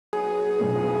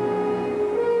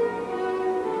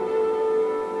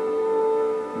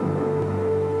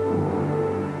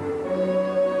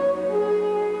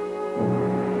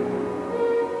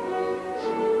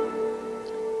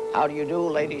How do you do,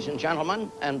 ladies and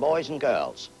gentlemen, and boys and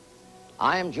girls?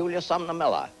 I am Julius Sumner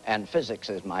Miller, and physics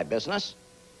is my business.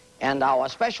 And our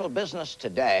special business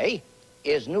today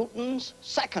is Newton's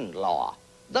second law,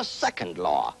 the second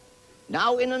law.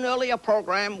 Now, in an earlier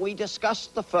program, we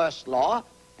discussed the first law,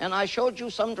 and I showed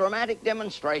you some dramatic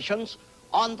demonstrations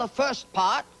on the first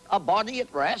part, a body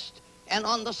at rest, and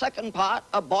on the second part,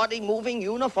 a body moving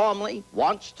uniformly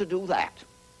wants to do that.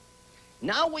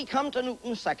 Now we come to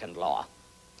Newton's second law.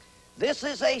 This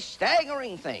is a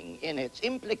staggering thing in its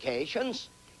implications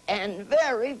and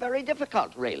very, very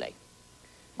difficult, really.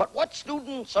 But what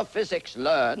students of physics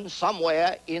learn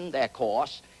somewhere in their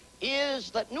course is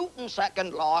that Newton's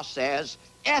second law says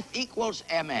F equals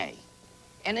ma.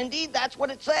 And indeed, that's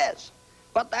what it says.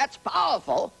 But that's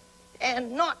powerful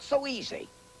and not so easy.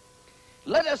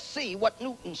 Let us see what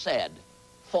Newton said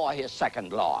for his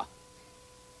second law.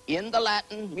 In the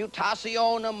Latin,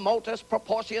 mutationem motus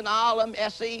proportionalem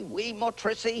esse vi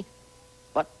motrici,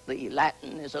 but the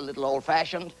Latin is a little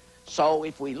old-fashioned, so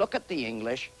if we look at the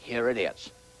English, here it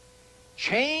is.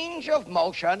 Change of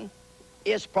motion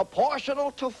is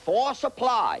proportional to force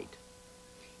applied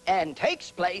and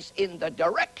takes place in the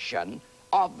direction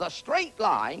of the straight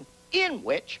line in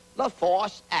which the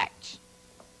force acts.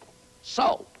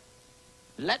 So,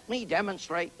 let me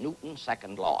demonstrate Newton's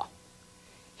second law.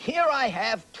 Here I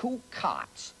have two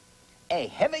carts, a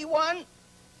heavy one,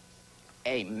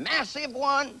 a massive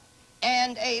one,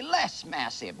 and a less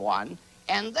massive one,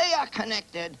 and they are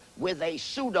connected with a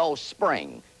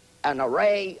pseudo-spring, an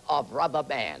array of rubber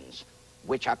bands,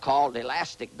 which are called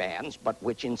elastic bands, but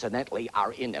which incidentally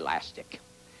are inelastic.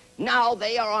 Now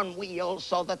they are on wheels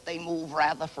so that they move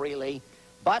rather freely,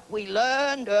 but we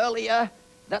learned earlier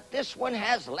that this one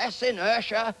has less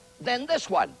inertia than this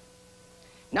one.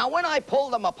 Now when I pull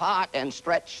them apart and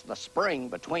stretch the spring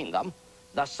between them,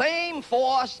 the same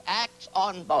force acts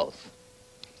on both.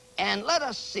 And let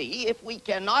us see if we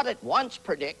cannot at once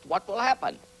predict what will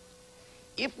happen.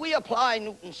 If we apply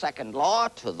Newton's second law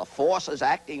to the forces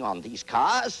acting on these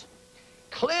cars,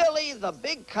 clearly the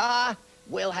big car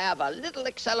will have a little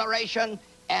acceleration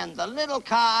and the little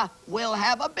car will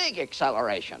have a big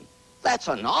acceleration. That's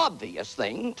an obvious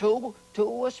thing to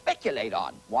speculate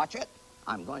on. Watch it.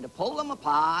 I'm going to pull them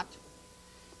apart.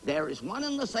 There is one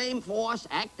and the same force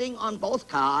acting on both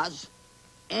cars,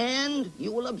 and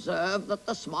you will observe that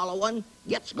the smaller one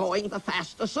gets going the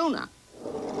faster sooner.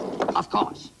 Of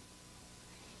course.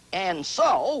 And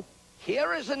so,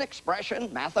 here is an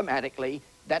expression mathematically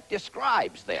that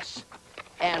describes this.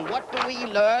 And what do we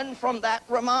learn from that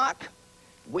remark?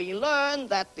 We learn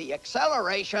that the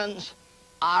accelerations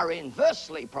are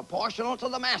inversely proportional to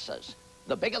the masses.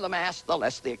 The bigger the mass, the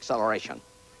less the acceleration.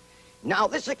 Now,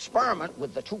 this experiment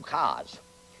with the two cars,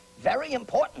 very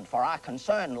important for our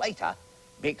concern later,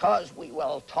 because we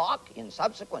will talk in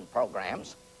subsequent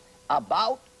programs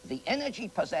about the energy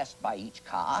possessed by each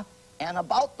car and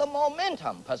about the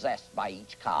momentum possessed by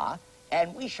each car,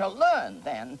 and we shall learn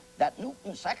then that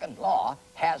Newton's second law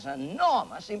has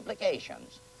enormous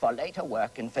implications for later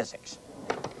work in physics.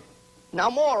 Now,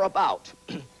 more about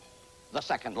the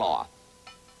second law.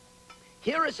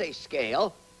 Here is a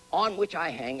scale on which I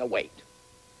hang a weight.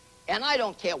 And I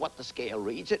don't care what the scale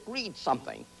reads, it reads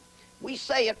something. We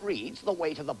say it reads the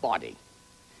weight of the body.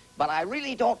 But I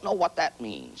really don't know what that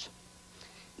means.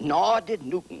 Nor did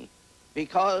Newton,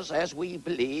 because as we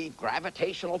believe,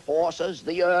 gravitational forces,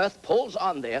 the earth pulls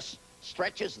on this,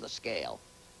 stretches the scale.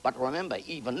 But remember,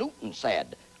 even Newton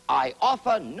said, I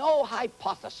offer no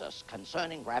hypothesis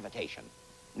concerning gravitation.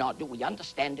 Nor do we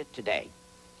understand it today.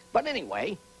 But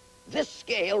anyway, this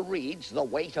scale reads the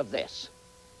weight of this.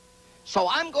 So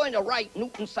I'm going to write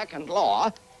Newton's second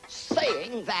law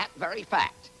saying that very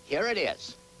fact. Here it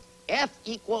is. F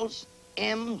equals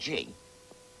mg,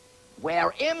 where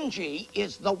mg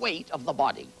is the weight of the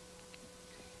body.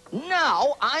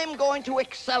 Now I'm going to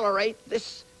accelerate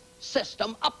this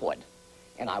system upward.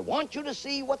 And I want you to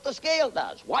see what the scale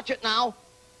does. Watch it now.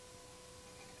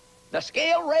 The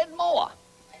scale read more.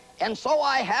 And so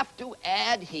I have to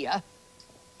add here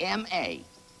ma.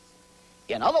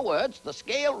 In other words, the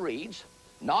scale reads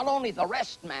not only the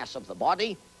rest mass of the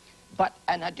body, but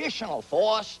an additional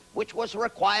force which was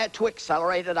required to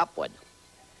accelerate it upward.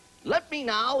 Let me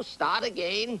now start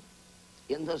again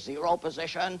in the zero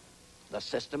position, the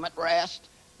system at rest,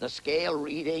 the scale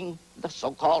reading the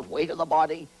so-called weight of the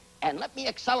body, and let me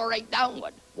accelerate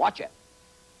downward. Watch it.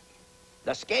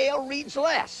 The scale reads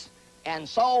less, and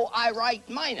so I write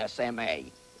minus ma,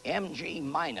 mg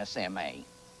minus ma.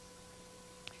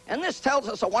 And this tells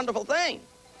us a wonderful thing,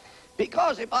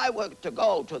 because if I were to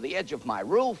go to the edge of my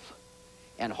roof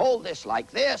and hold this like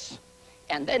this,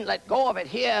 and then let go of it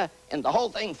here, and the whole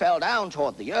thing fell down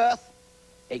toward the earth,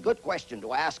 a good question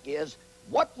to ask is,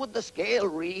 what would the scale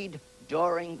read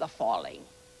during the falling?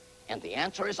 And the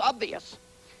answer is obvious.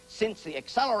 Since the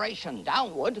acceleration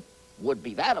downward would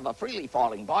be that of a freely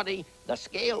falling body, the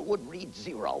scale would read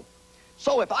 0.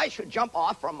 So if I should jump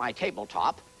off from my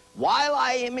tabletop, while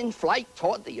I am in flight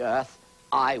toward the earth,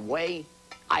 I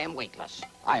am weightless.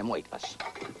 I am weightless.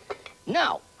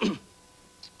 Now,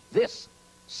 this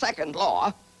second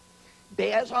law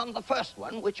bears on the first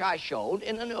one, which I showed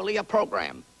in an earlier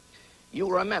program. You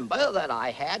remember that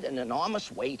I had an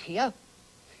enormous weight here,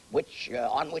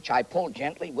 on which I pulled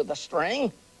gently with a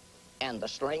string, and the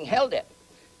string held it.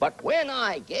 But when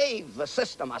I gave the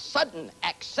system a sudden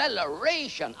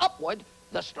acceleration upward,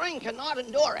 the string cannot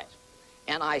endure it.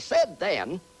 And I said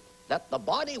then that the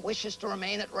body wishes to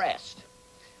remain at rest.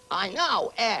 I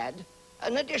now add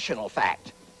an additional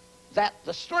fact, that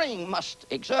the string must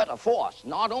exert a force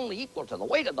not only equal to the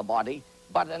weight of the body,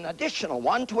 but an additional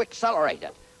one to accelerate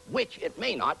it, which it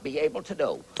may not be able to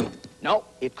do. No,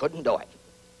 it couldn't do it.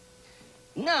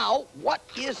 Now, what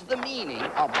is the meaning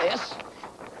of this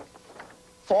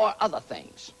for other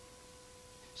things?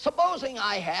 Supposing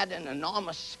I had an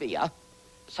enormous sphere,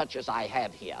 such as I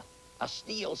have here, a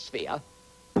steel sphere,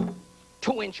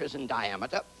 2 inches in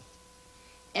diameter,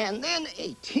 and then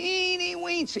a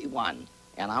teeny-weensy one.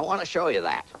 And I want to show you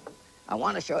that. I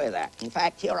want to show you that. In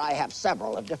fact, here I have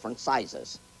several of different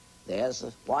sizes. There's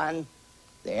one.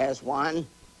 There's one.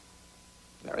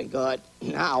 Very good.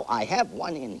 Now, I have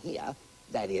one in here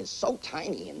that is so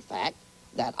tiny, in fact,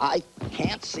 that I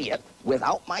can't see it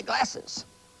without my glasses.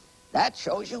 That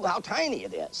shows you how tiny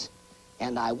it is.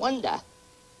 And I wonder,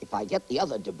 if I get the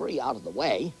other debris out of the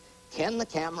way, can the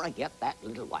camera get that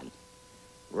little one?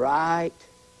 Right.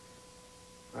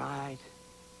 Right.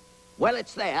 Well,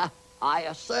 it's there. I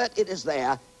assert it is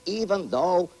there, even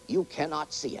though you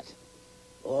cannot see it.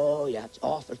 Oh, yeah, it's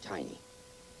awful tiny.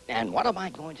 And what am I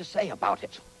going to say about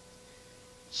it?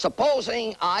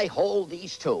 Supposing I hold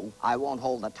these two, I won't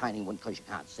hold the tiny one because you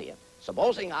can't see it.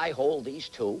 Supposing I hold these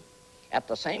two at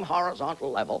the same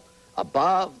horizontal level,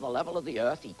 above the level of the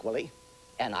earth equally,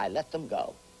 and I let them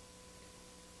go.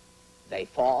 They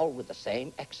fall with the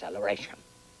same acceleration.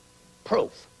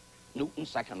 Proof. Newton's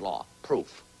second law.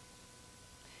 Proof.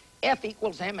 F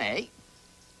equals ma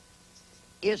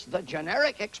is the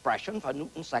generic expression for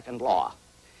Newton's second law.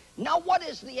 Now, what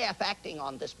is the F acting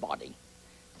on this body?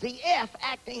 The F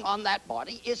acting on that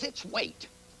body is its weight.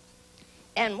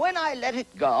 And when I let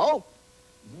it go,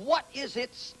 what is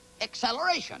its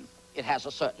acceleration? It has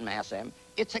a certain mass m.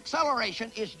 Its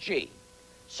acceleration is g.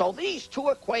 So these two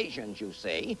equations, you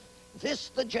see, this,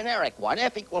 the generic one,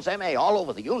 F equals ma all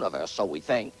over the universe, so we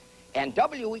think, and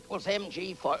W equals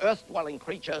mg for earth-dwelling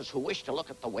creatures who wish to look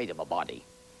at the weight of a body.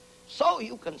 So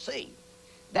you can see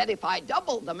that if I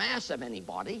doubled the mass of any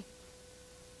body,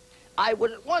 I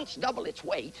would at once double its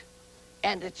weight,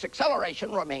 and its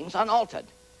acceleration remains unaltered,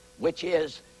 which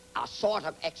is a sort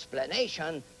of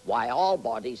explanation why all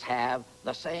bodies have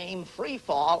the same free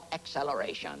fall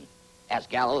acceleration, as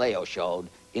Galileo showed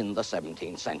in the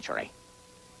 17th century.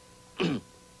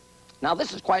 Now,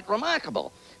 this is quite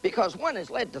remarkable, because one is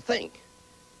led to think,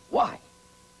 why?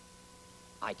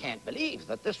 I can't believe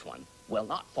that this one will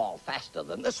not fall faster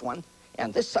than this one,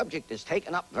 and this subject is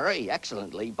taken up very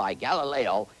excellently by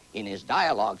Galileo in his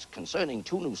dialogues concerning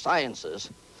two new sciences,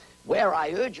 where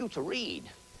I urge you to read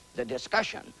the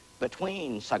discussion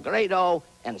between Sagredo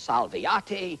and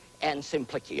Salviati and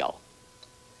Simplicio.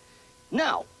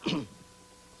 Now,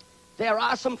 there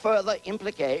are some further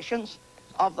implications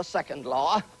of the second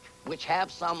law which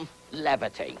have some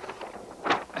levity.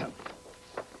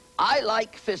 I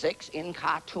like physics in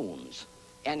cartoons,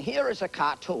 and here is a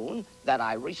cartoon that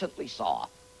I recently saw.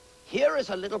 Here is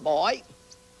a little boy,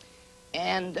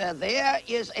 and there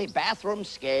is a bathroom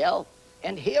scale,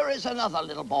 and here is another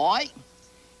little boy,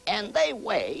 and they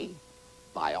weigh,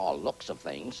 by all looks of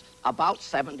things, about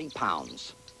 70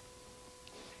 pounds.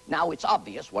 Now, it's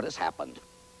obvious what has happened.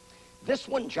 This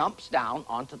one jumps down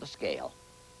onto the scale.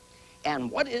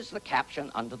 And what is the caption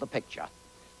under the picture?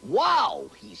 Wow,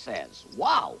 he says,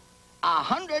 wow,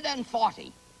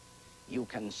 140. You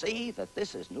can see that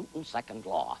this is Newton's second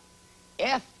law.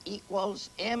 F equals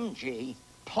mg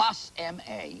plus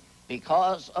ma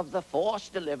because of the force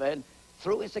delivered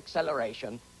through his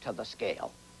acceleration to the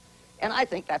scale. And I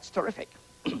think that's terrific.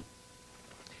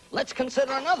 Let's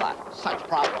consider another such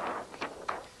problem.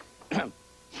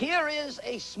 Here is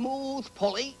a smooth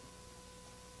pulley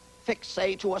fixed,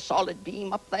 say, to a solid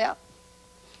beam up there.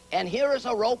 And here is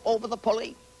a rope over the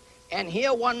pulley. And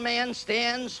here one man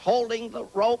stands holding the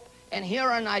rope and here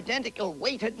an identical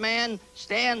weighted man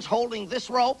stands holding this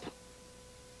rope,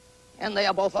 and they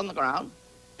are both on the ground.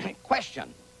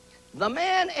 Question. The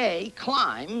man A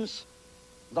climbs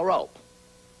the rope.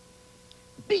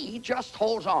 B just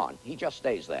holds on. He just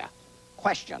stays there.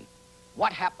 Question.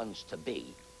 What happens to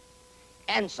B?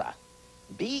 Answer.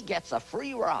 B gets a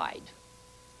free ride.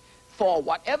 For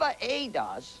whatever A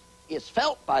does is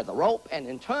felt by the rope and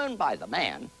in turn by the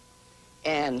man.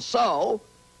 And so,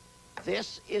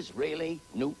 this is really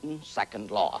Newton's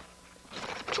second law.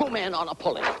 Two men on a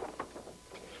pulley.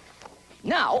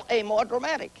 Now, a more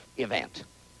dramatic event.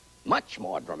 Much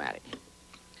more dramatic.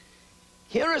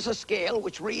 Here is a scale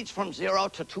which reads from 0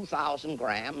 to 2,000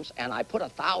 grams, and I put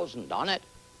 1,000 on it,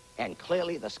 and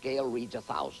clearly the scale reads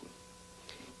 1,000.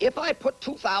 If I put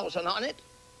 2,000 on it,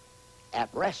 at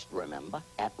rest, remember,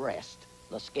 at rest,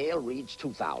 the scale reads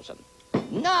 2,000.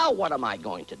 Now what am I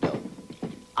going to do?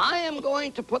 I am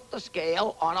going to put the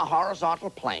scale on a horizontal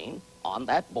plane on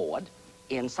that board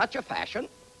in such a fashion,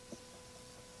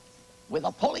 with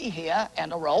a pulley here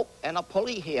and a rope, and a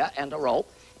pulley here and a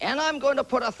rope, and I'm going to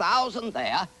put 1,000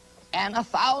 there and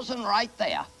 1,000 right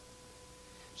there,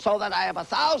 so that I have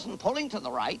 1,000 pulling to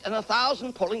the right and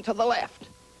 1,000 pulling to the left.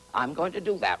 I'm going to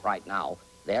do that right now.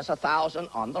 There's 1,000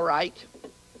 on the right,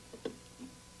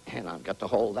 and I've got to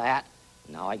hold that.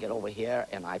 Now I get over here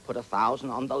and I put 1,000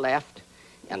 on the left,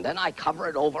 and then I cover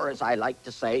it over, as I like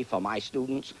to say for my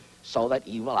students, so that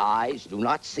evil eyes do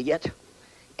not see it.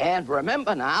 And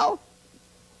remember now,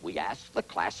 we ask the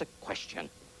classic question.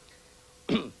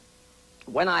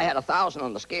 When I had 1,000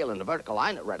 on the scale in the vertical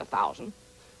line, it read 1,000.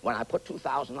 When I put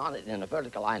 2,000 on it in the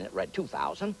vertical line, it read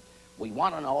 2,000. We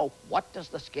want to know, what does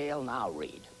the scale now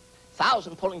read?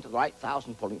 1,000 pulling to the right,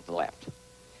 1,000 pulling to the left.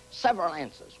 Several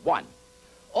answers. One,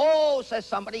 oh, says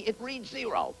somebody, it reads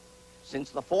 0, since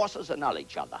the forces annul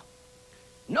each other.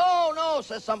 No, no,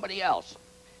 says somebody else.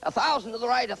 1,000 to the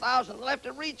right, 1,000 to the left,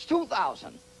 it reads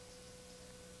 2,000.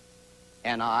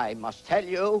 And I must tell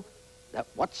you that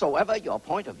whatsoever your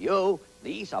point of view,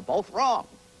 these are both wrong.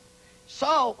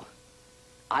 So,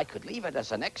 I could leave it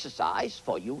as an exercise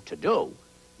for you to do,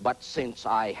 but since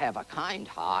I have a kind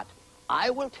heart, I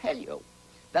will tell you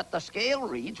that the scale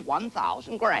reads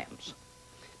 1,000 grams.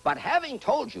 But having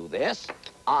told you this,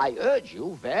 I urge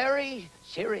you very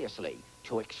seriously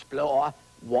to explore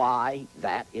why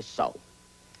that is so.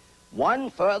 One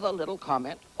further little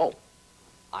comment. Oh,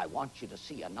 I want you to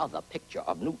see another picture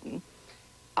of Newton.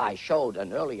 I showed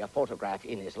an earlier photograph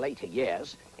in his later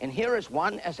years, and here is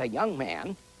one as a young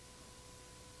man,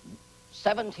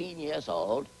 17 years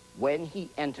old, when he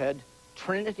entered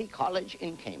Trinity College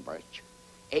in Cambridge,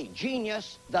 a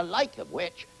genius the like of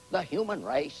which the human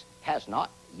race has not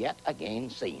yet again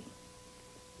seen.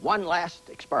 One last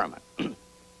experiment.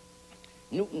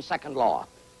 Newton's second law.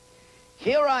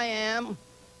 Here I am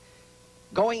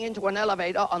going into an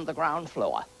elevator on the ground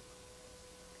floor.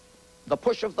 The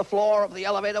push of the floor of the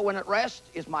elevator when it rests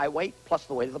is my weight plus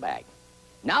the weight of the bag.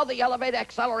 Now the elevator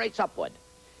accelerates upward.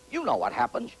 You know what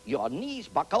happens. Your knees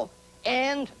buckle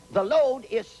and the load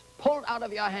is pulled out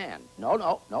of your hand. No,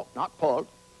 no, no, not pulled.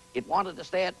 It wanted to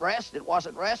stay at rest. It was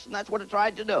at rest, and that's what it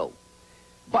tried to do.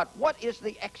 But what is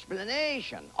the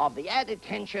explanation of the added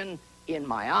tension in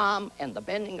my arm and the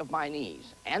bending of my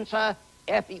knees? Answer,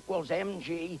 F equals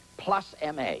mg plus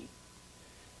ma.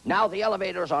 Now the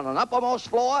elevator is on an uppermost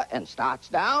floor and starts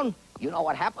down. You know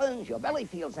what happens? Your belly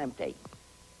feels empty.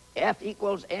 F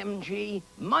equals mg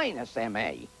minus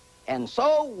ma. And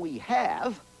so we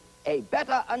have a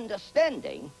better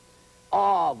understanding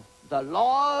of the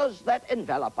laws that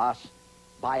envelop us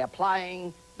by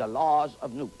applying the laws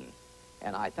of Newton.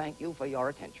 And I thank you for your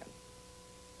attention.